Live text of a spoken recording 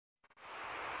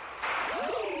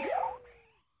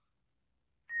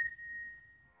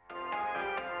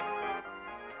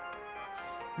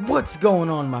What's going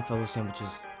on, my fellow sandwiches?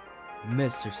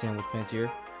 Mr. Sandwich Pants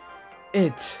here.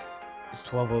 It is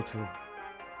 12:02,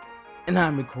 and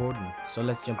I'm recording. So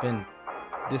let's jump in.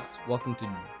 Welcome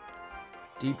to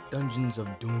Deep Dungeons of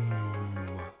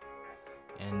Doom.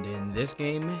 And in this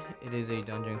game, it is a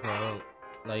dungeon crawl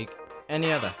like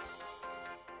any other.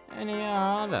 Any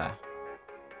other.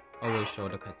 Always show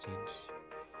the cutscenes.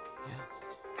 Yeah.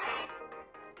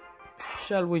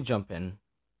 Shall we jump in?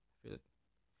 The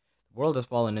world has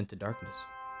fallen into darkness.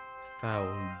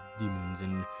 Foul demons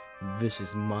and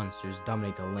vicious monsters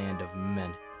dominate the land of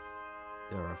men.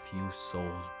 There are few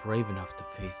souls brave enough to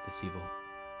face this evil.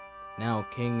 Now,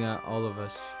 King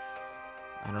Olivus,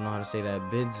 I don't know how to say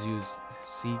that, bids you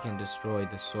seek and destroy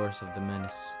the source of the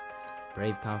menace.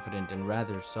 Brave, confident, and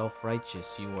rather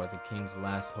self-righteous, you are the king's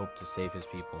last hope to save his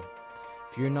people.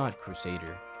 Fear not,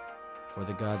 Crusader, for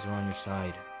the gods are on your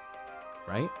side.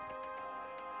 Right?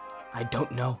 I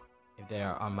don't know if they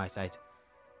are on my side.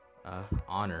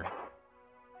 Honor.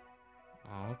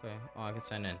 Oh, okay. Oh, I can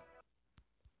sign in.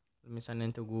 Let me sign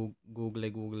into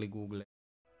Google.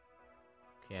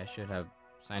 Okay, I should have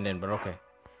signed in, but okay.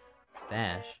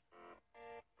 Stash.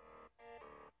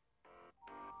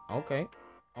 Okay.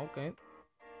 Okay.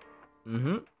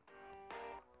 Mm-hmm.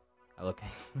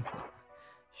 Okay.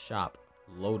 Shop.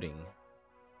 Loading.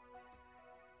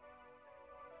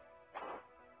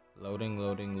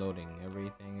 Loading.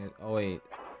 Everything is... Oh, wait.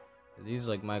 Are these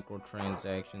like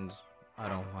microtransactions? I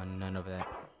don't want none of that.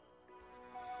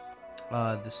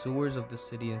 The sewers of the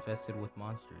city infested with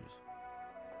monsters.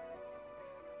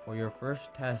 For your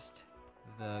first test,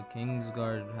 the King's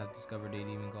Guard have discovered a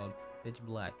demon called Pitch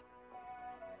Black.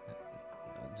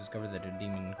 Discovered that a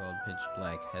demon called Pitch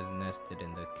Black has nested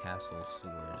in the castle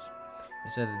sewers.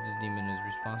 It said that this demon is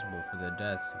responsible for the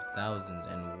deaths of thousands,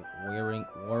 and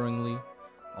warringly,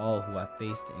 all who have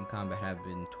faced it in combat have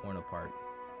been torn apart.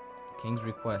 The king's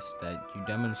request that you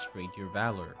demonstrate your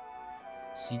valor.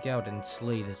 Seek out and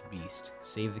slay this beast,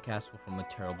 save the castle from a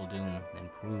terrible doom,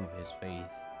 and prove his faith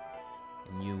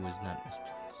in you is not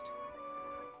misplaced.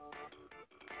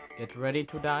 Get ready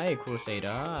to die, Crusader.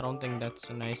 I don't think that's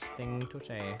a nice thing to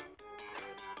say.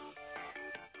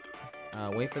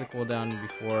 Wait for the cooldown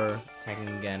before attacking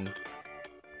again.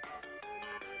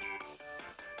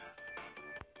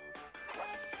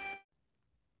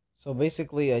 So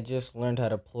basically, I just learned how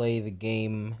to play the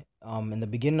game in the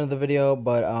beginning of the video,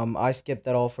 but I skipped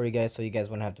that all for you guys, so you guys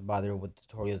wouldn't have to bother with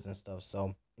tutorials and stuff.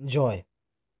 So enjoy.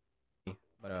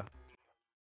 But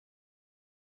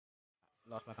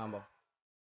lost my combo.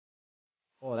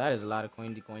 Oh, that is a lot of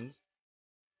coins.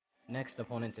 Next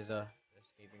opponent is a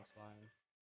escaping slime.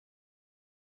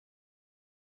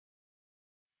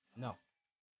 No,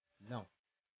 no,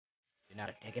 you're not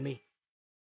attacking me.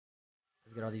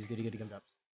 Let's get all these goody gumdrops.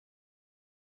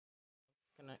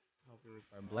 Can I help you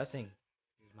with our blessing?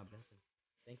 Here's my blessing.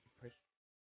 Thank you, Prish.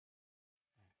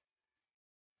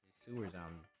 Sewer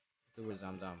zom. Sewer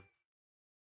zom.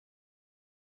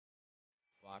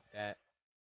 Block that.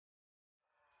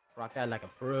 Rock that like a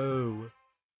pro.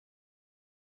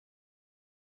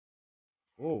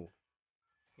 Whoa.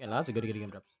 Yeah, lots of goody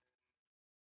gumdrops.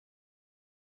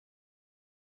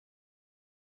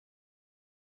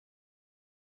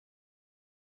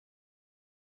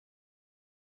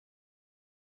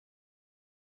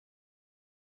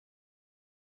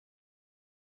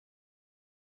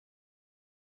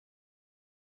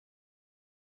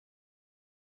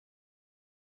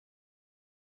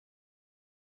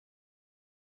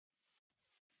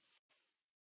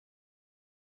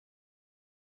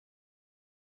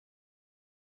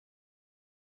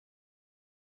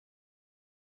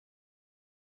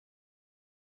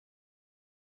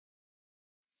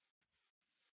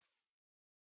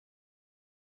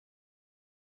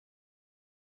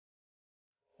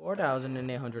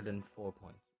 $4,804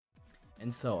 points.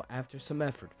 And so, after some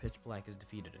effort, Pitch Black is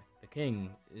defeated. The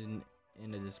king, in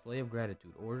a display of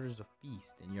gratitude, orders a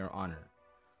feast in your honor.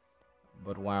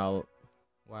 But while,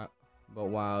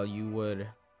 while you would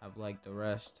have liked the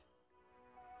rest,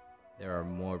 there are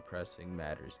more pressing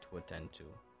matters to attend to.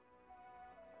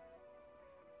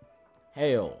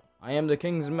 Hail! I am the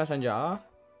king's messenger,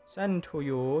 sent to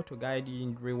you to guide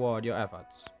and reward your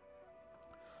efforts.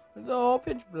 Though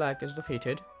Pitch Black is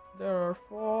defeated, there are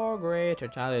 4 greater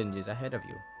challenges ahead of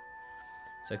you.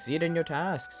 Succeed in your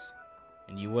tasks,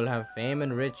 and you will have fame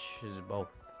and riches both.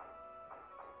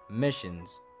 Missions.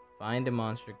 Find a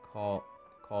monster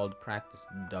called Practice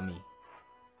Dummy.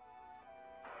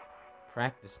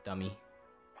 Practice Dummy.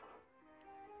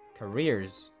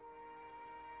 Careers.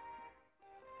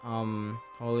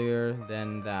 Holier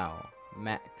Than Thou.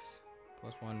 Max.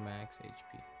 +1 max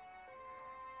HP.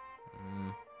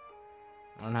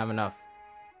 I don't have enough.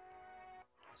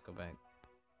 Let's go back.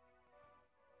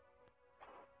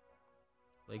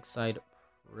 Lakeside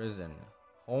Prison.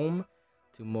 Home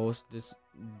to most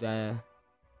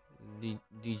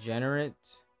degenerate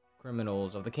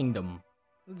criminals of the kingdom.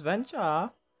 Let's venture.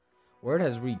 Word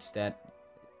has reached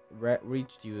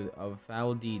you of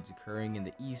foul deeds occurring in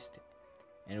the east,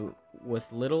 and with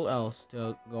little else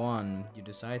to go on, you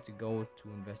decide to go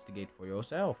to investigate for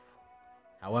yourself.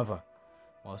 However,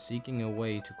 while seeking a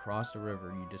way to cross the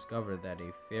river, you discover that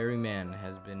a ferryman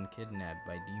has been kidnapped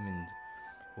by demons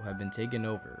who have been taken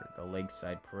over the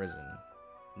lakeside prison.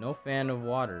 No fan of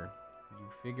water, you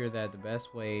figure that the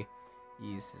best way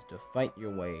is to fight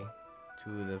your way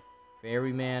to the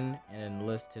ferryman and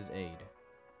enlist his aid.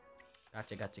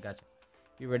 Gotcha.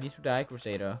 You ready to die,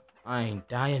 Crusader? I ain't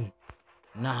dying.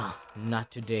 Nah,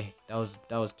 not today. That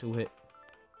was two hit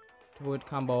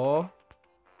combo.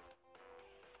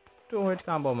 Two hit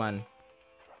combo, man.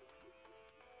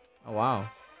 Oh wow,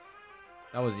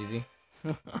 that was easy.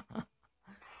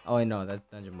 Oh wait, no, that's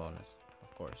dungeon bonus,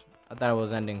 of course. I thought it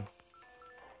was ending.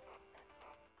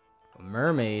 A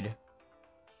mermaid.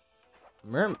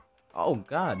 Oh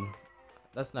god,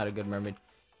 that's not a good mermaid.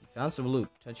 You found some loot.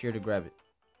 Touch here to grab it.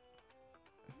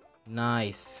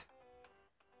 Nice.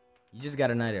 You just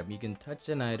got an item. You can touch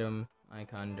an item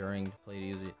icon during play to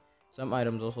use it. Some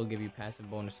items also give you passive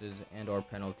bonuses and or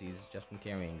penalties just from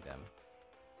carrying them.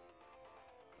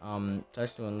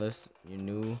 Touch to enlist your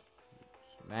new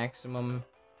maximum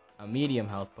a medium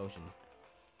health potion.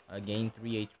 Gain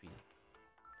 3 HP.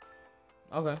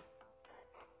 Okay.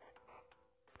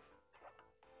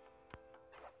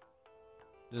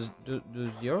 Does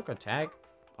York attack?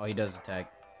 Oh, he does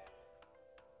attack.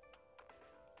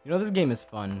 You know, this game is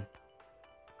fun.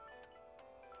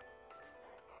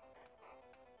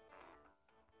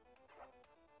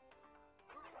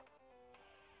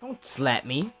 Don't slap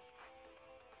me.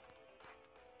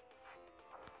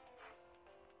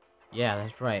 Yeah,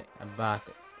 that's right. I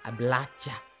blocked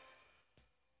ya.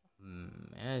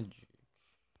 Magic.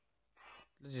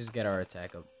 Let's just get our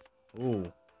attack up.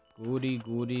 Ooh.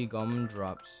 Goody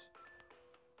gumdrops.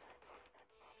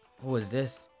 Who is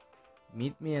this?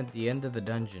 Meet me at the end of the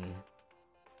dungeon.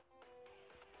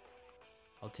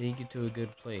 I'll take you to a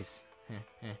good place.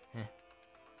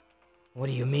 What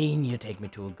do you mean you take me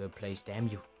to a good place, damn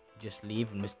you? You just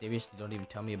leave and mysteriously don't even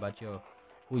tell me about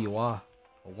who you are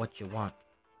or what you want.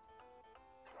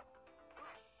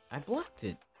 I blocked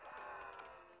it.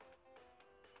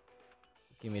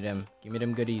 Give me them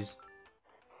goodies.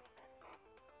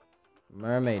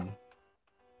 Mermaid.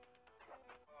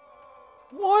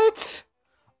 What?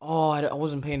 Oh, I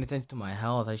wasn't paying attention to my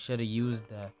health. I should have used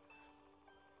that.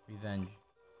 Revenge.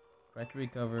 Try to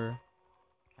recover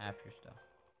half your stuff.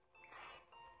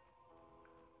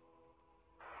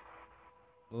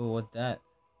 Ooh, what's that?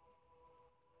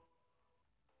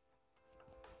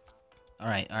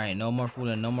 Alright, no more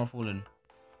fooling.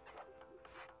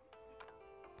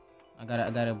 I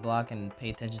gotta block and pay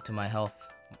attention to my health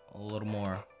a little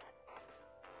more.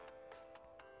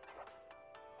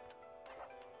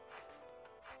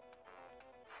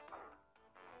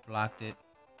 Blocked it.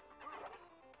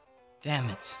 Damn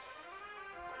it.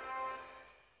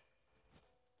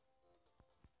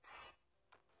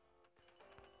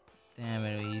 Damn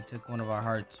it, he took one of our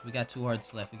hearts. We got 2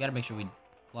 hearts left. We gotta make sure we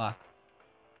block.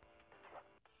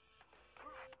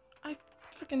 I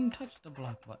freaking touched the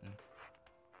block button.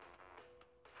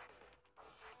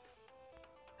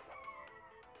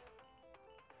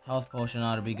 Health potion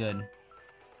ought to be good.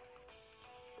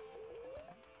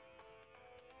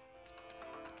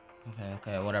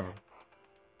 Okay, whatever.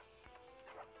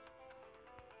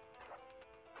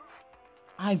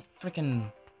 I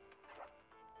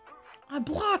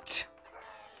blocked!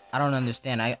 I don't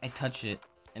understand. I touch it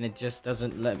and it just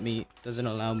doesn't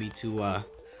allow me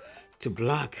to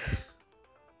block.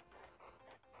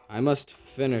 I must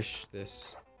finish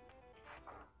this.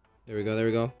 There we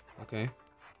go. Okay.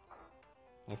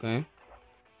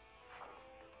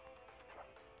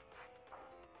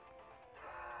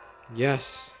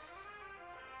 Yes.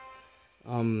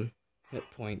 Hit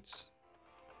points.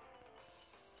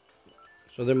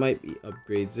 So there might be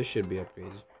upgrades. There should be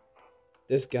upgrades.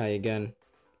 This guy again.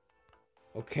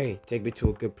 Okay, take me to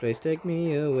a good place. Take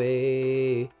me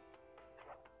away.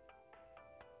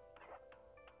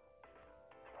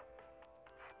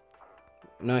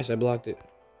 Nice, I blocked it.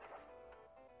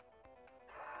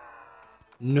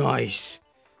 Nice.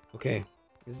 Okay,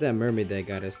 it's that mermaid that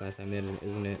got us last time,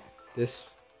 isn't it? This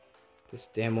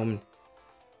damn woman.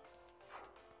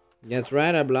 That's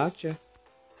right, I blocked you.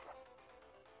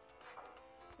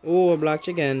 Oh, I blocked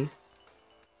you again.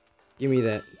 Give me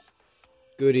that.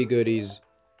 Goody goodies.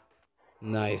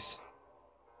 Nice.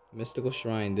 Mystical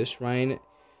shrine. This shrine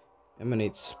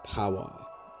emanates power.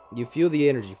 You feel the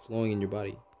energy flowing in your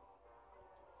body.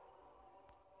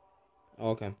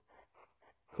 Okay.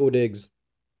 Cool digs.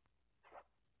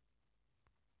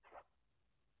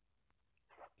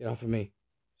 Get off of me.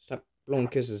 Stop blowing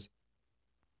kisses.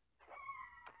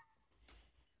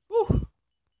 Woo.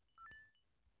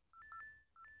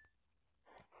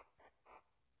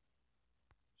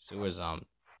 Sewer zombie.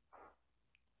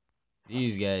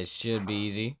 These guys should be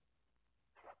easy.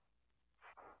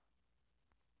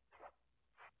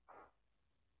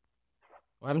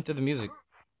 What happened to the music?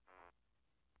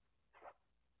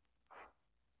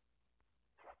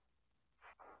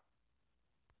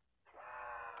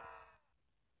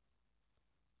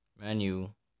 Menu.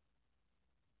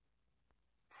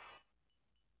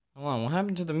 Hold on, what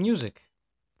happened to the music?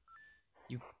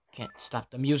 You can't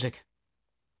stop the music.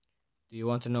 Do you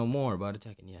want to know more about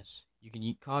attacking? Yes. You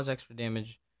can cause extra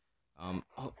damage.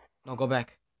 Oh, no, go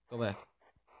back. Go back.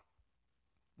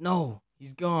 No,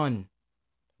 he's gone.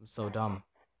 I'm so dumb.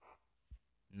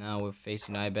 Now we're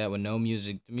facing Ibat with no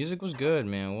music. The music was good,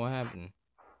 man. What happened?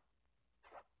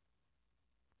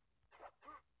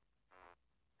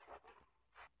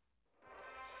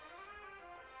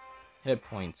 Hit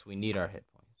points. We need our hit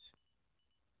points.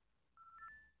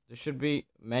 There should be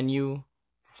menu.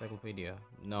 Encyclopedia.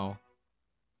 No.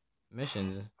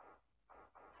 Missions.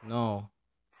 No.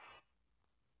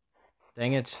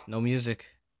 Dang it. No music.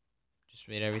 Just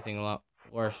made everything a lot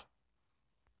worse.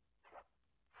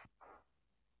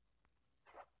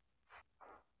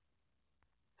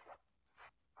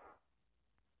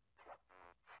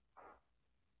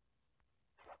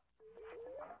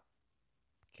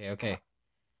 Okay.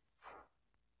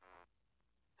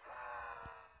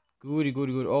 Goody.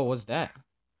 Oh, what's that?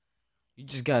 You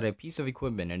just got a piece of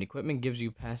equipment, and equipment gives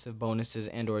you passive bonuses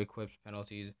and/or equips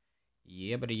penalties.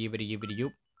 Yibbity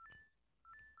yoop.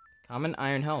 Common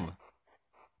iron helm.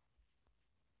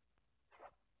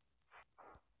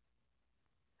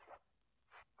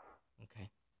 Okay.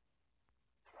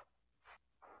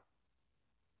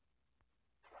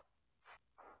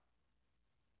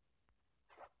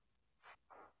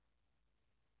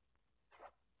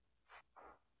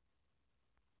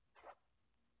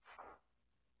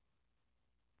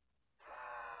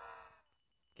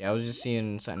 Okay, I was just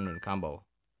seeing something in combo.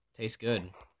 Tastes good.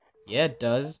 Yeah, it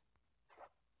does.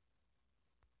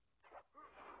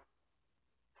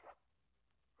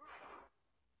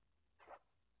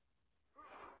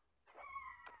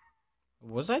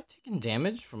 Was I taking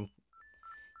damage from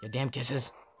your damn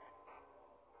kisses?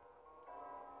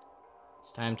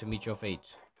 It's time to meet your fate.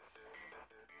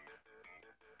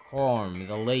 Corm,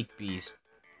 the lake beast.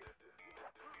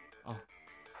 Oh.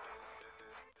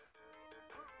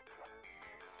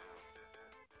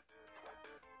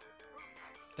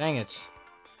 Dang it.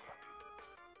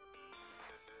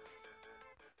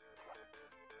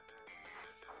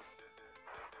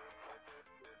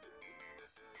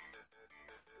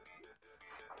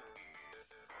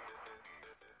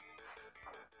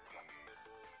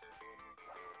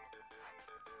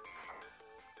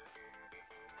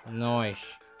 Nice.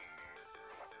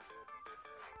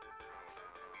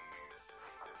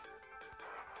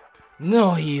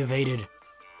 No, he evaded.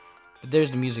 But there's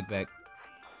the music back.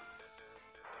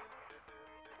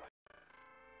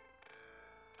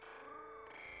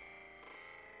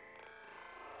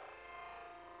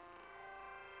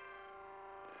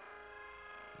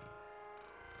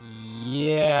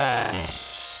 Yes.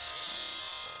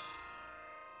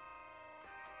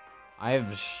 I've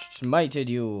smited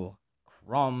you,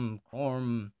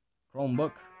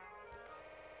 Chromebook.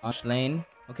 Lane.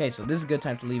 Okay, so this is a good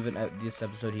time to leave it at this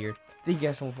episode here. Thank you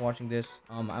guys so much for watching this.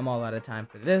 I'm all out of time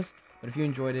for this, but if you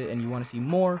enjoyed it and you want to see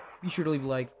more, be sure to leave a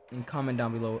like and comment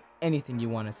down below anything you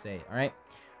want to say. All right.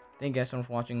 Thank you guys so much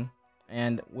for watching,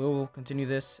 and we'll continue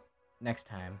this next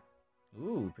time.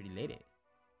 Ooh, pretty lady.